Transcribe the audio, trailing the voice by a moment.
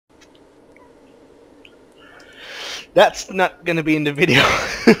That's not gonna be in the video.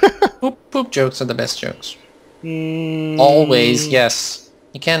 Poop jokes are the best jokes. Always, yes.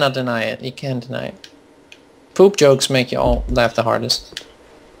 You cannot deny it. You can't deny it. Poop jokes make you all laugh the hardest.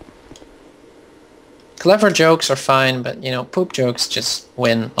 Clever jokes are fine, but you know, poop jokes just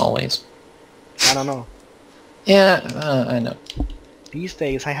win always. I don't know. Yeah, I know. These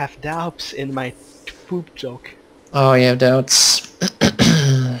days I have doubts in my poop joke. Oh, you have doubts.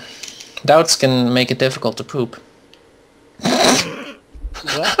 Doubts can make it difficult to poop.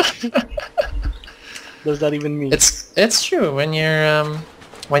 What does that even mean? It's true. When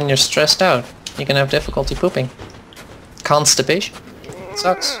you're stressed out, you can have difficulty pooping. Constipation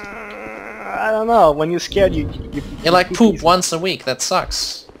sucks. I don't know. When you're scared, you like poop once a week. That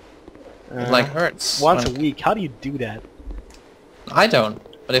sucks. It like hurts. Once a week. How do you do that? I don't.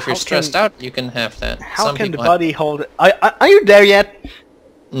 But if you're stressed out, you can have that. How can the body hold it? Are you there yet?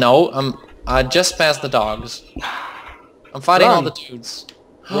 No, I just passed the dogs. I'm fighting all the dudes.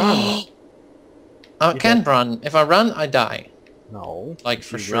 Run. I can't run. If I run, I die. No. Like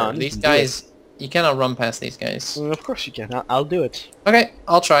for sure. These guys, you cannot run past these guys. Of course you can. I'll do it. Okay,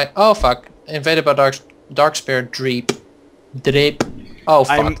 I'll try. Oh fuck! Invaded by dark spirit Dreep. Oh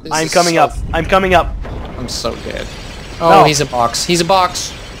fuck! I'm coming up. I'm coming up. I'm so dead. Oh, he's a box. He's a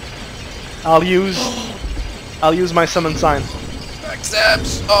box. I'll use my summon sign.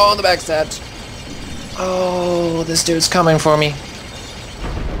 Backstabs! Oh, the backstabs! Oh, this dude's coming for me.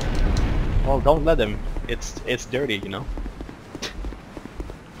 Well, don't let him. It's dirty, you know.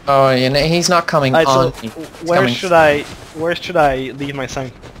 Oh, yeah, he's not coming on me. Where should I leave my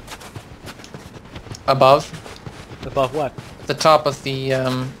sign? Above? Above what? The top of the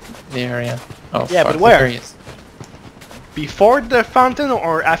area. Oh, yeah, fuck, but where? There he is. Before the fountain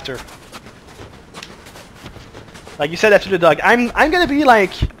or after? Like you said, after the dog. I'm gonna be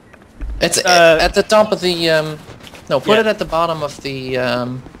like. It's at the top of the no, put it at the bottom of the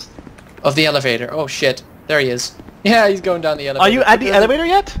elevator. Oh shit, there he is. Yeah, he's going down the elevator. Are you at the elevator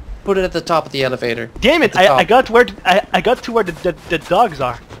yet? Put it at the top of the elevator. Damn it! I got to where the dogs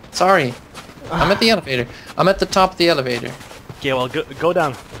are. Sorry, I'm at the elevator. I'm at the top of the elevator. Okay, well go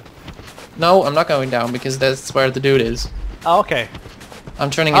down. No, I'm not going down because that's where the dude is. Oh, okay. I'm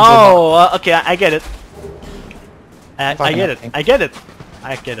turning into a box. Okay, I get it. I get it. I get it.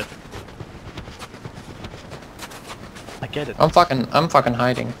 I get it. I get it. I'm fucking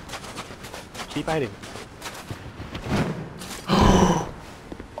hiding. Keep hiding.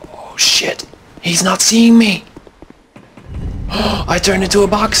 Oh shit! He's not seeing me! I turned into a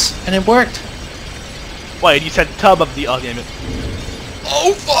box and it worked! Wait, you said tub of the... Oh, damn it.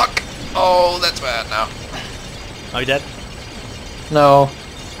 Oh fuck! Oh, that's bad now. Are you dead? No.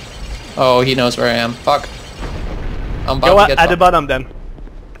 Oh, he knows where I am. Fuck. I'm about Go to get at the bottom then.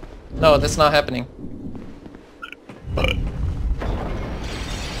 No, that's not happening.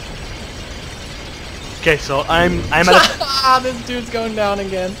 Okay, so I'm at a... This dude's going down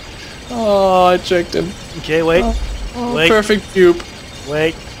again. Oh, I tricked him. Okay, wait. Wait. Perfect dupe.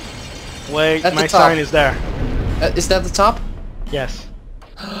 Wait. Wait, At my the top. sign is there. Is that the top? Yes.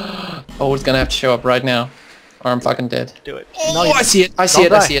 Oh, it's gonna have to show up right now. Or I'm fucking dead. Do it. Oh, No, I see it. I see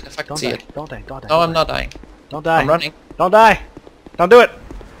it. I see it. If I can Don't see die. it. Don't die. Don't die. No, I'm not dying. Don't die. I'm running. Don't die. Don't do it.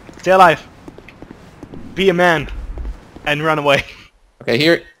 Stay alive. Be a man. And run away. Okay,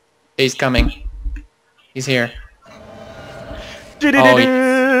 here. He's coming. He's here. Oh,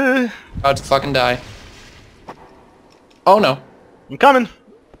 About to fucking die. Oh no. I'm coming.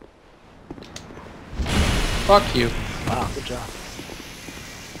 Fuck you. Wow, good job.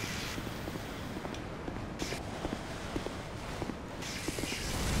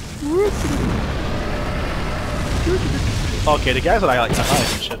 Okay, the guys that I like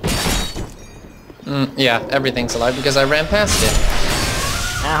alive and shit. Yeah, everything's alive because I ran past it.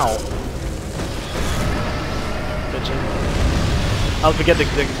 Ow. Bitchin'. I'll forget the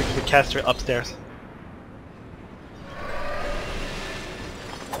caster upstairs.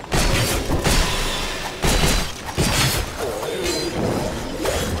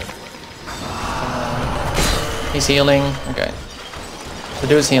 He's healing. Okay. The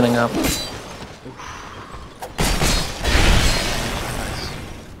dude's healing up.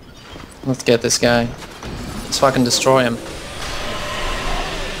 Let's get this guy. Let's fucking destroy him.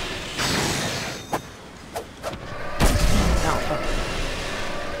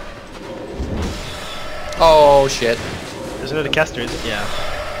 Oh shit. There's another caster, is it? Yeah.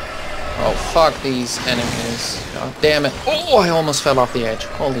 Oh fuck these enemies. God damn it. Oh, I almost fell off the edge.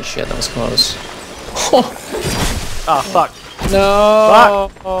 Holy shit, that was close. Ah, fuck.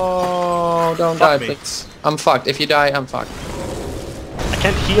 No! Oh, don't die, me. please. I'm fucked. If you die, I'm fucked. I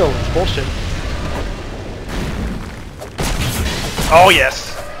can't heal. It's bullshit. Oh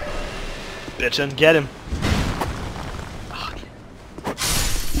yes! Bitchin', get him.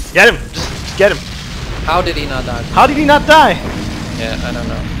 Get him! Just get him. How did he not die? How did he not die? Yeah, I don't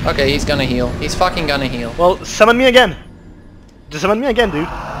know. Okay, he's gonna heal. He's fucking gonna heal. Well, summon me again. Just summon me again, dude.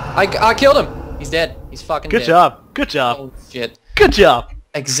 I killed him! He's dead. He's fucking Good dead. job. Good job. Oh shit. Good job.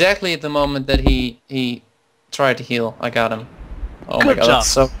 Exactly at the moment that he tried to heal, I got him. Oh my Good god, job.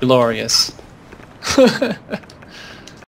 that's so glorious.